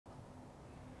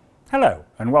Hello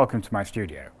and welcome to my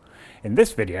studio. In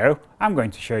this video I'm going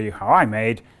to show you how I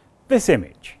made this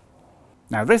image.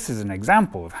 Now this is an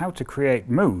example of how to create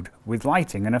mood with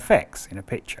lighting and effects in a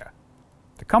picture.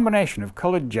 The combination of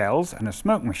coloured gels and a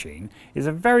smoke machine is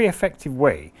a very effective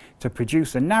way to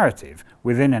produce a narrative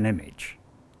within an image.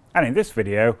 And in this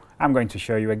video I'm going to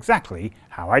show you exactly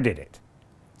how I did it.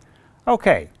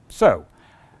 Okay, so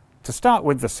to start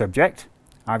with the subject,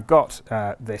 I've got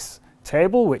this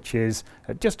table, which is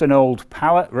just an old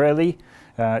palette really.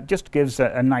 Just gives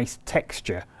a nice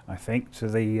texture, I think, to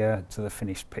the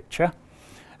finished picture.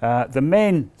 The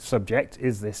main subject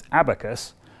is this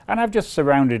abacus, and I've just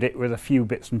surrounded it with a few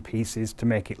bits and pieces to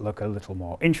make it look a little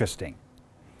more interesting.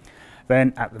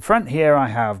 Then at the front here I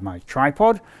have my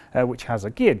tripod, which has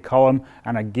a geared column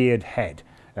and a geared head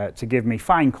to give me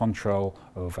fine control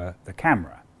over the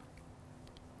camera.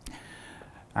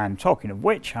 And talking of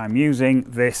which, I'm using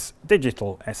this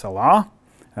digital SLR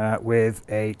with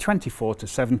a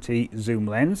 24-70 zoom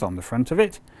lens on the front of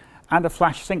it and a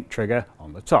flash sync trigger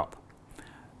on the top.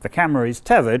 The camera is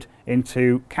tethered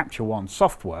into Capture One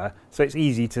software, so it's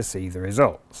easy to see the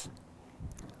results.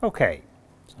 Okay,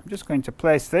 so I'm just going to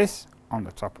place this on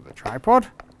the top of the tripod,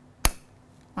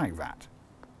 like that.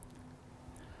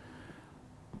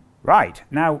 Right,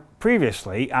 now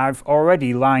previously I've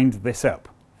already lined this up.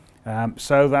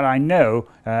 So that I know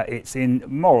it's in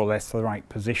more or less the right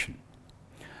position.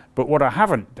 But what I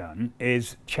haven't done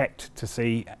is checked to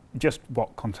see just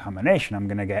what contamination I'm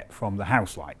going to get from the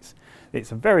house lights.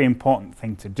 It's a very important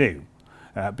thing to do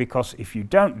because if you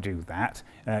don't do that,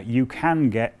 you can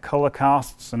get colour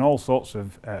casts and all sorts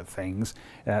of things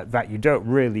that you don't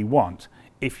really want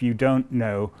if you don't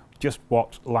know just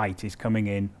what light is coming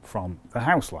in from the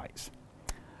house lights.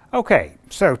 Okay,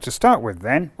 so to start with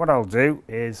then, what I'll do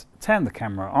is turn the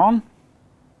camera on.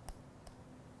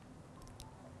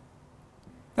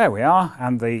 There we are,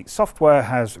 and the software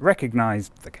has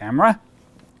recognised the camera.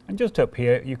 And just up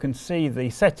here you can see the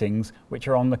settings which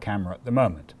are on the camera at the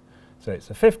moment. So it's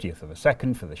a 50th of a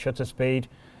second for the shutter speed,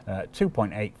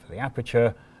 2.8 for the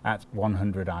aperture at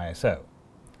 100 ISO.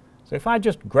 So if I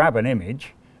just grab an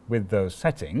image with those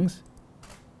settings,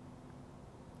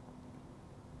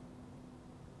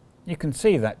 you can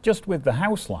see that just with the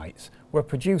house lights we're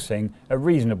producing a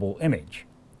reasonable image.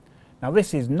 Now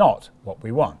this is not what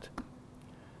we want.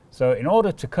 So in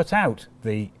order to cut out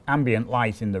the ambient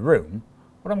light in the room,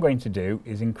 what I'm going to do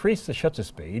is increase the shutter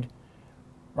speed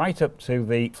right up to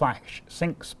the flash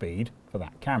sync speed for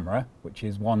that camera, which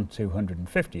is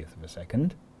 1/250th of a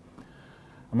second.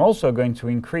 I'm also going to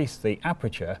increase the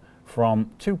aperture from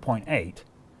 2.8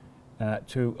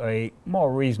 to a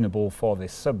more reasonable for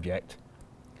this subject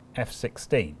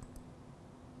f16.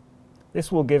 This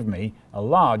will give me a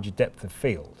large depth of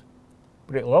field,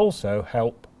 but it will also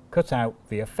help cut out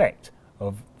the effect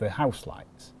of the house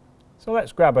lights. So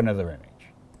let's grab another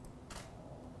image.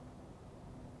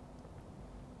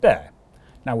 There.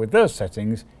 Now with those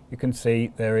settings you can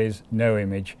see there is no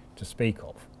image to speak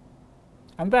of.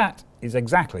 And that is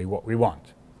exactly what we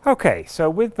want. Okay, so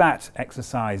with that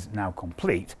exercise now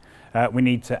complete, we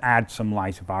need to add some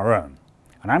light of our own.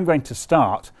 And I'm going to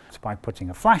start by putting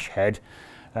a flash head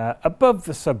above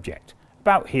the subject,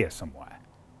 about here somewhere.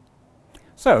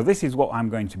 So this is what I'm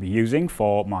going to be using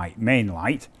for my main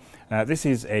light. This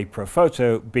is a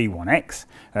Profoto B1X,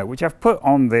 which I've put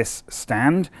on this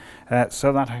stand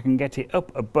so that I can get it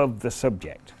up above the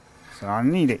subject. So I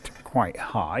need it quite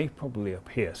high, probably up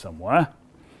here somewhere.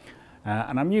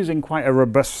 And I'm using quite a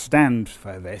robust stand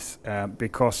for this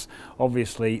because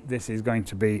obviously this is going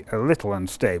to be a little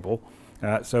unstable.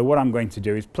 So what I'm going to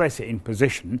do is place it in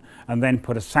position and then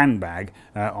put a sandbag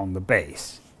on the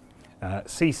base.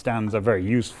 C-stands are very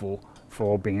useful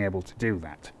for being able to do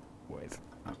that with.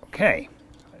 Okay,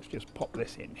 so let's just pop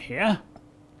this in here.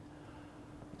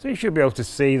 So you should be able to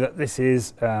see that this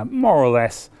is more or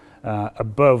less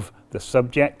above the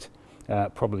subject,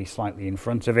 probably slightly in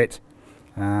front of it,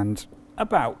 and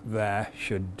about there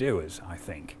should do us, I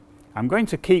think. I'm going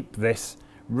to keep this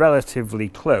relatively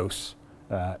close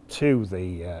to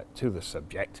the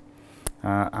subject.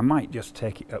 I might just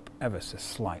take it up ever so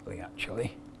slightly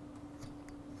actually.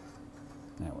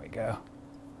 There we go.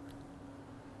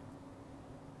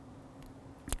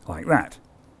 Like that.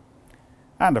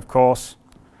 And of course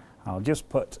I'll just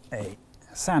put a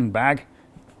sandbag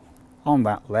on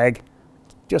that leg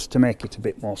just to make it a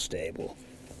bit more stable.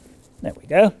 There we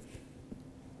go.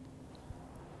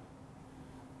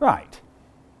 Right.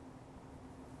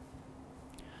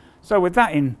 So with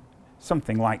that in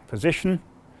something like position,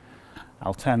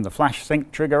 I'll turn the flash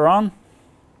sync trigger on,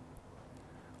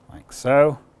 like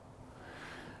so.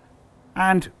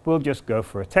 and we'll just go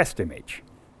for a test image.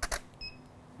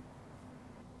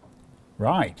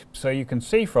 Right, so you can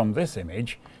see from this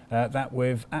image that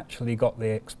we've actually got the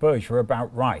exposure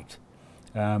about right,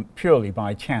 purely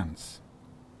by chance.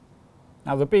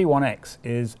 Now the B1X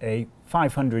is a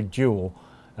 500 joule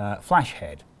flash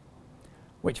head,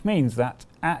 which means that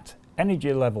at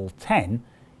energy level 10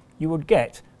 you would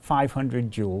get 500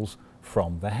 joules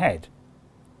from the head.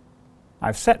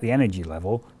 I've set the energy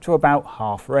level to about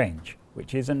half range,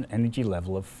 which is an energy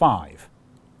level of 5.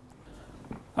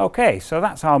 Okay, so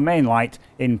that's our main light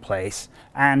in place,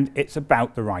 and it's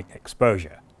about the right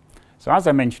exposure. So as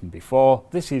I mentioned before,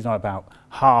 this is about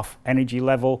half energy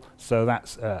level, so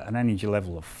that's an energy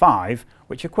level of 5,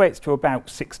 which equates to about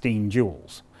 16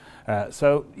 joules.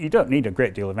 So you don't need a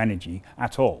great deal of energy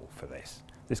at all for this.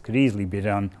 This could easily be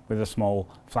done with a small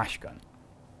flash gun.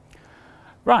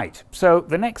 Right, so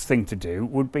the next thing to do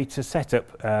would be to set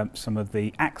up some of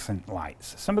the accent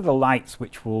lights, some of the lights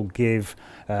which will give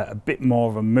a bit more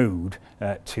of a mood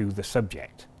to the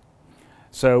subject.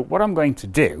 So what I'm going to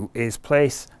do is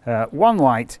place one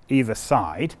light either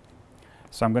side.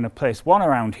 So I'm going to place one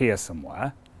around here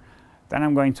somewhere, then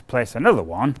I'm going to place another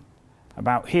one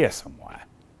about here somewhere.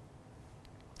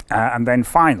 And then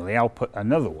finally I'll put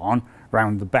another one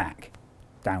round the back,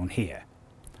 down here.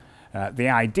 The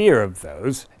idea of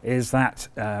those is that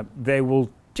they will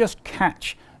just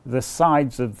catch the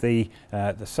sides of the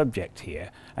subject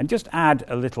here and just add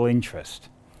a little interest,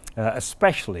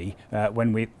 especially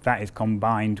when that is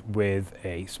combined with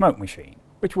a smoke machine,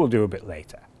 which we'll do a bit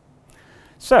later.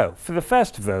 So for the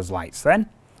first of those lights then,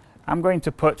 I'm going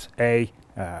to put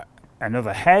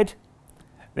another head.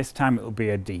 This time it will be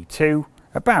a D2,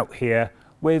 about here,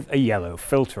 with a yellow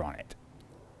filter on it.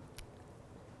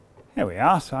 Here we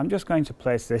are, so I'm just going to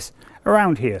place this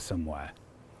around here somewhere.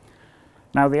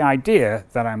 Now the idea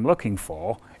that I'm looking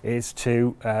for is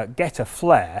to get a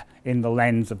flare in the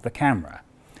lens of the camera,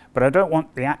 but I don't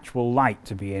want the actual light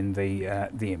to be in the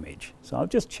image. So I'll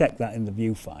just check that in the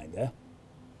viewfinder.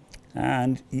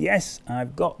 And yes,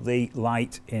 I've got the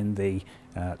light in the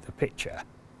picture.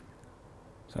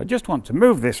 So I just want to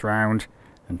move this round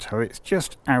until it's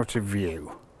just out of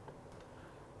view.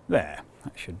 There,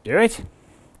 that should do it.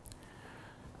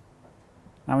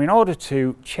 Now in order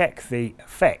to check the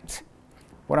effect,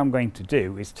 what I'm going to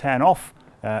do is turn off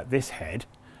this head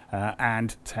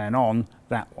and turn on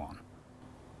that one.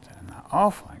 Turn that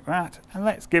off like that, and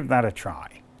let's give that a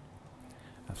try.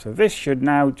 And so this should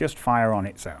now just fire on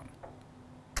its own.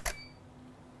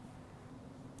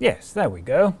 Yes, there we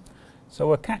go. So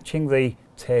we're catching the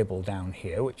table down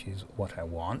here, which is what I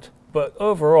want. But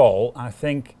overall, I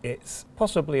think it's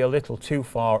possibly a little too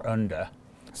far under.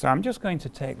 So I'm just going to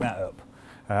take that up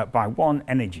by one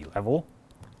energy level,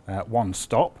 one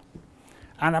stop,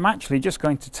 and I'm actually just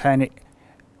going to turn it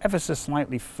ever so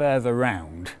slightly further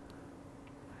round,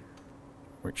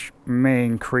 which may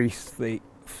increase the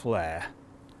flare.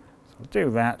 So I'll do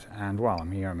that, and while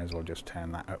I'm here I may as well just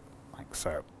turn that up like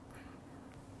so.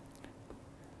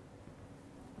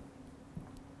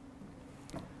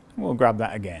 We'll grab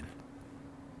that again.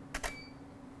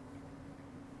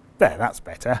 There, that's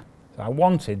better. So I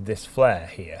wanted this flare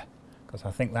here, because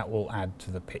I think that will add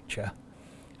to the picture.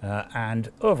 And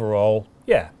overall,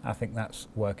 yeah, I think that's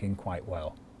working quite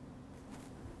well.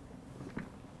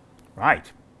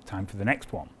 Right, time for the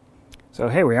next one. So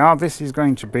here we are. This is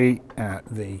going to be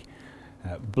the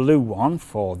blue one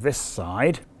for this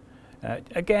side.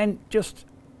 Again, just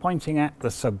pointing at the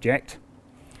subject.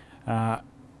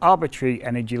 Arbitrary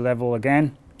energy level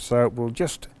again, so we'll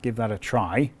just give that a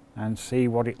try and see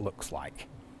what it looks like.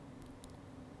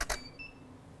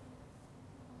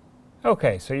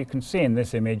 Okay, so you can see in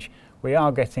this image we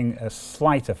are getting a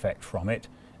slight effect from it,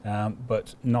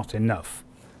 but not enough.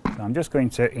 So I'm just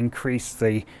going to increase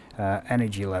the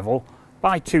energy level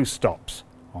by 2 stops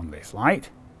on this light,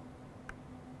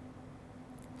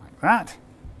 like that.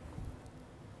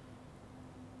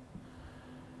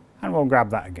 And we'll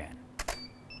grab that again.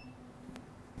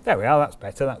 There we are, that's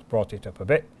better, that's brought it up a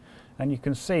bit. And you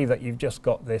can see that you've just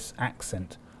got this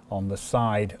accent on the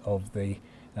side of the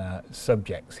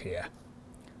subjects here.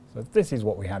 So this is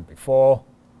what we had before,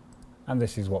 and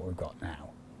this is what we've got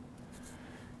now.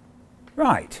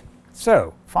 Right,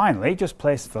 so finally just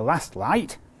place the last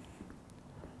light,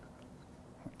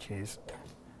 which is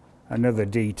another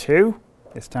D2,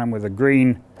 this time with a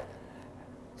green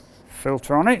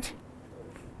filter on it.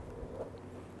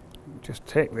 Just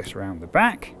take this round the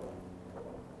back.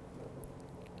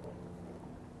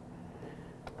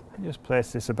 And just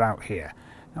place this about here.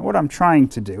 Now what I'm trying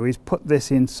to do is put this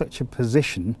in such a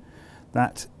position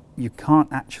that you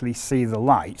can't actually see the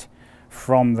light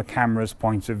from the camera's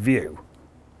point of view.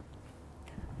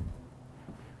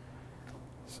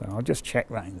 So I'll just check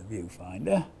that in the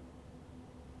viewfinder.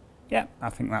 Yeah, I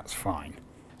think that's fine.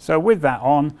 So with that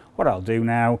on, what I'll do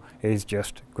now is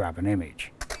just grab an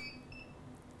image.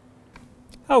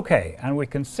 Okay, and we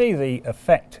can see the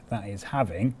effect that is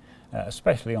having,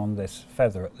 especially on this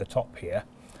feather at the top here.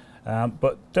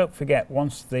 But don't forget,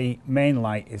 once the main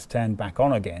light is turned back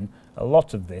on again, a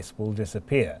lot of this will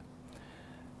disappear.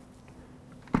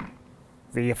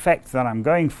 The effect that I'm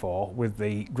going for with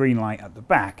the green light at the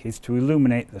back is to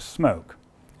illuminate the smoke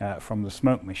from the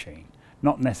smoke machine,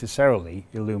 not necessarily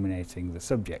illuminating the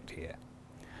subject here.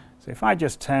 So if I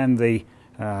just turn the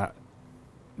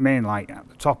main light at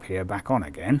the top here back on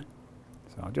again,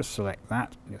 so I'll just select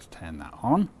that, just turn that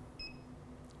on,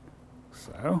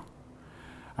 so,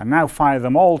 and now fire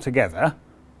them all together.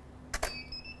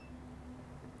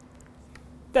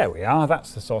 There we are,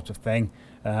 that's the sort of thing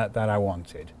that I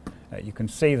wanted. You can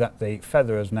see that the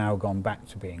feather has now gone back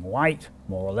to being white,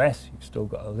 more or less. You've still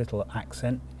got a little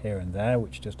accent here and there,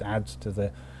 which just adds to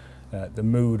the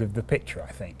mood of the picture,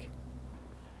 I think.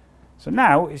 So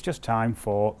now it's just time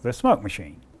for the smoke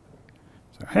machine.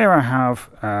 So here I have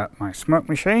my smoke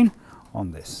machine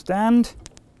on this stand.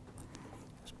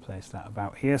 Just place that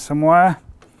about here somewhere.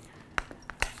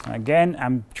 Again,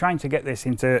 I'm trying to get this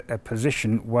into a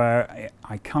position where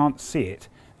I can't see it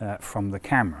from the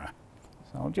camera.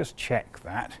 So I'll just check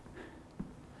that.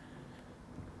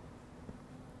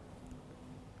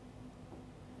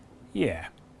 Yeah,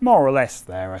 more or less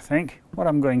there, I think. What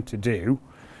I'm going to do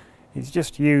is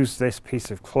just use this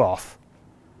piece of cloth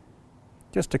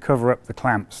just to cover up the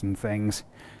clamps and things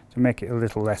to make it a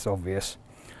little less obvious.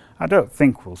 I don't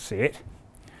think we'll see it,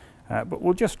 but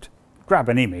we'll just grab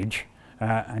an image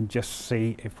and just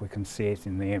see if we can see it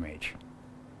in the image.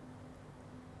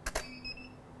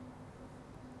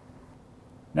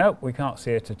 No, we can't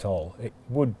see it at all. It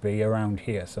would be around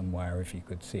here somewhere if you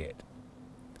could see it.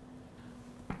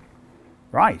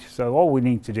 Right, so all we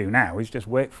need to do now is just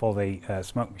wait for the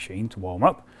smoke machine to warm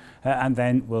up and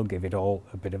then we'll give it all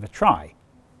a bit of a try.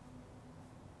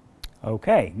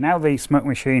 Okay, now the smoke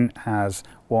machine has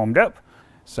warmed up,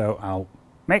 so I'll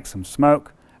make some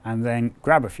smoke and then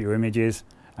grab a few images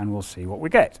and we'll see what we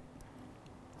get.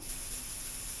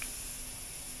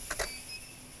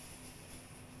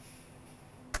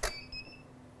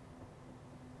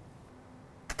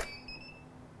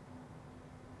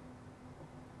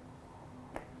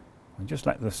 I'll just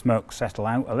let the smoke settle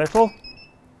out a little.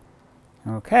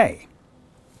 Okay.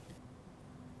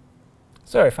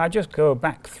 So if I just go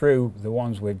back through the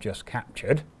ones we've just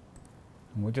captured,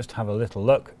 and we'll just have a little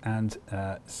look and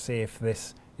see if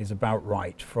this is about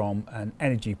right from an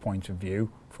energy point of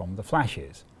view from the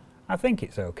flashes. I think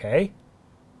it's okay.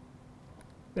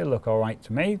 They look all right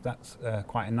to me. That's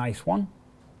quite a nice one.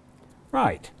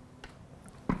 Right.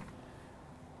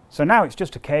 So now it's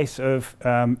just a case of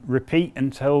repeat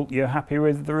until you're happy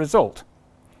with the result.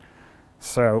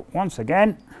 So once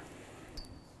again,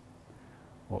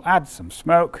 we'll add some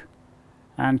smoke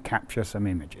and capture some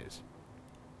images.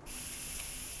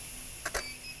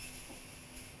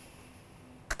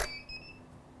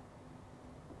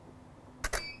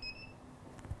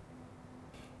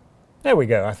 There we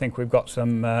go. I think we've got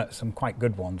some quite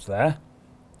good ones there.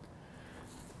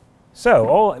 So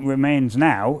all that remains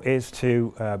now is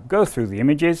to go through the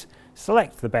images,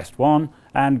 select the best one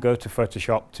and go to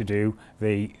Photoshop to do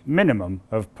the minimum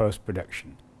of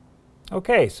post-production.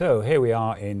 Okay, so here we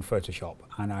are in Photoshop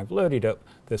and I've loaded up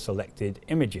the selected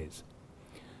images.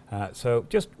 So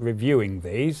just reviewing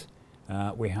these,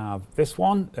 we have this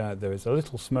one. There is a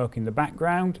little smoke in the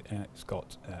background. It's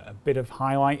got a bit of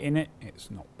highlight in it.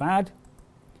 It's not bad.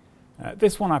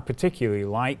 This one I particularly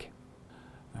like.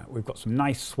 We've got some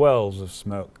nice swirls of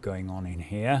smoke going on in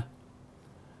here.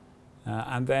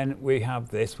 And then we have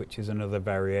this, which is another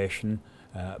variation,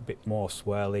 a bit more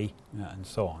swirly and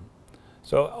so on.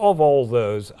 So of all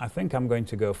those, I think I'm going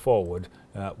to go forward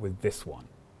with this one.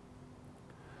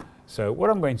 So what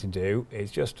I'm going to do is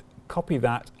just copy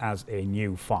that as a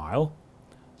new file.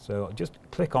 So I'll just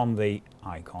click on the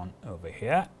icon over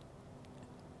here,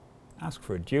 ask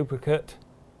for a duplicate.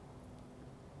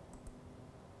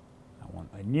 I want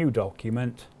a new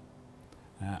document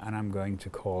and I'm going to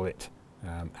call it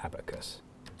Abacus.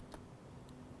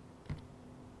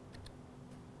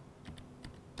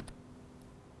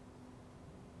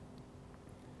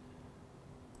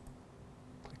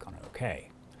 Click on OK.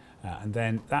 And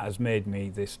then that has made me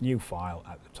this new file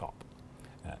at the top.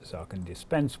 So I can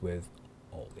dispense with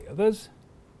all the others,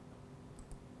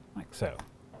 like so.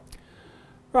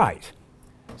 Right.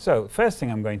 So first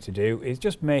thing I'm going to do is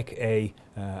just make a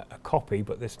copy,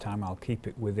 but this time I'll keep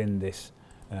it within this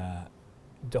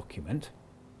document,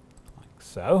 like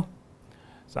so.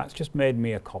 So that's just made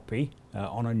me a copy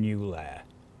on a new layer.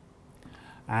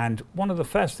 And one of the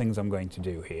first things I'm going to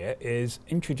do here is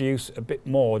introduce a bit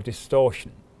more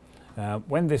distortion.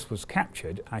 When this was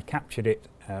captured, I captured it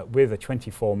with a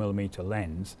 24mm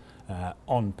lens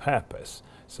on purpose,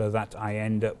 so that I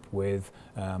end up with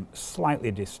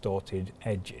slightly distorted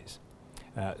edges.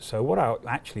 So what I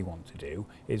actually want to do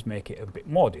is make it a bit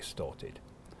more distorted.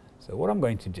 So what I'm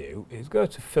going to do is go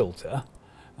to Filter,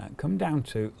 come down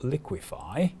to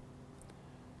Liquify.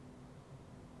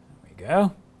 There we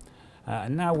go.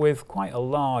 And now with quite a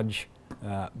large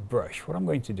brush, what I'm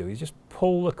going to do is just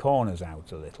pull the corners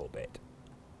out a little bit.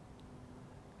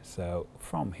 So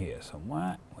from here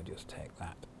somewhere, we'll just take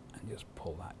that and just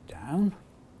pull that down.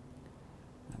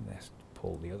 And let's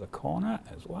pull the other corner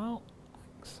as well,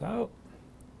 like so.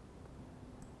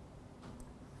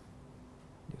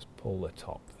 Just pull the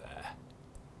top there.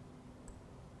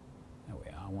 There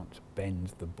we are. I want to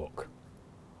bend the book,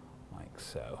 like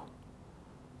so.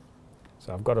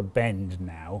 So I've got a bend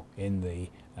now in the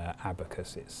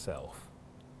abacus itself,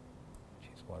 which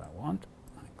is what I want,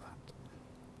 like that.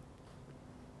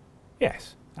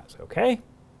 Yes, that's okay.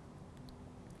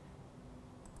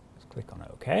 Let's click on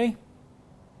OK.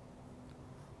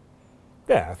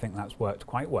 There, I think that's worked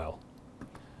quite well.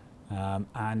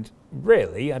 And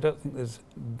really, I don't think there's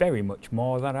very much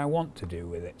more that I want to do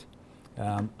with it.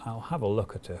 I'll have a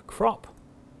look at a crop.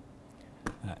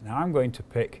 Now I'm going to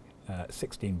pick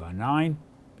 16:9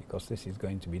 because this is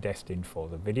going to be destined for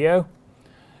the video,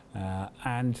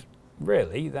 and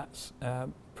really that's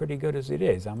pretty good as it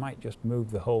is. I might just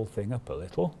move the whole thing up a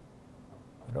little.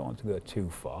 I don't want to go too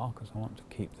far because I want to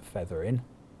keep the feather in.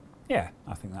 Yeah,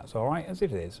 I think that's all right as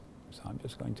it is. So I'm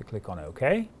just going to click on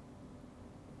OK,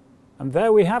 and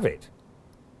there we have it.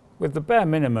 With the bare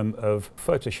minimum of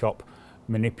Photoshop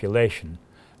manipulation,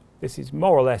 this is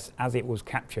more or less as it was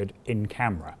captured in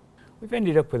camera. We've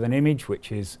ended up with an image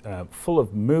which is full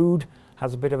of mood,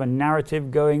 has a bit of a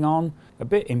narrative going on, a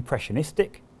bit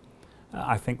impressionistic.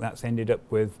 I think that's ended up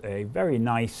with a very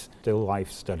nice still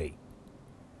life study.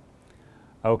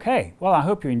 Okay, well I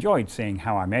hope you enjoyed seeing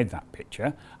how I made that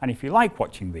picture, and if you like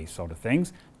watching these sort of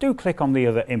things, do click on the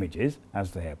other images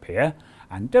as they appear,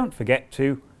 and don't forget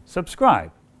to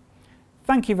subscribe.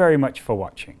 Thank you very much for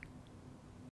watching.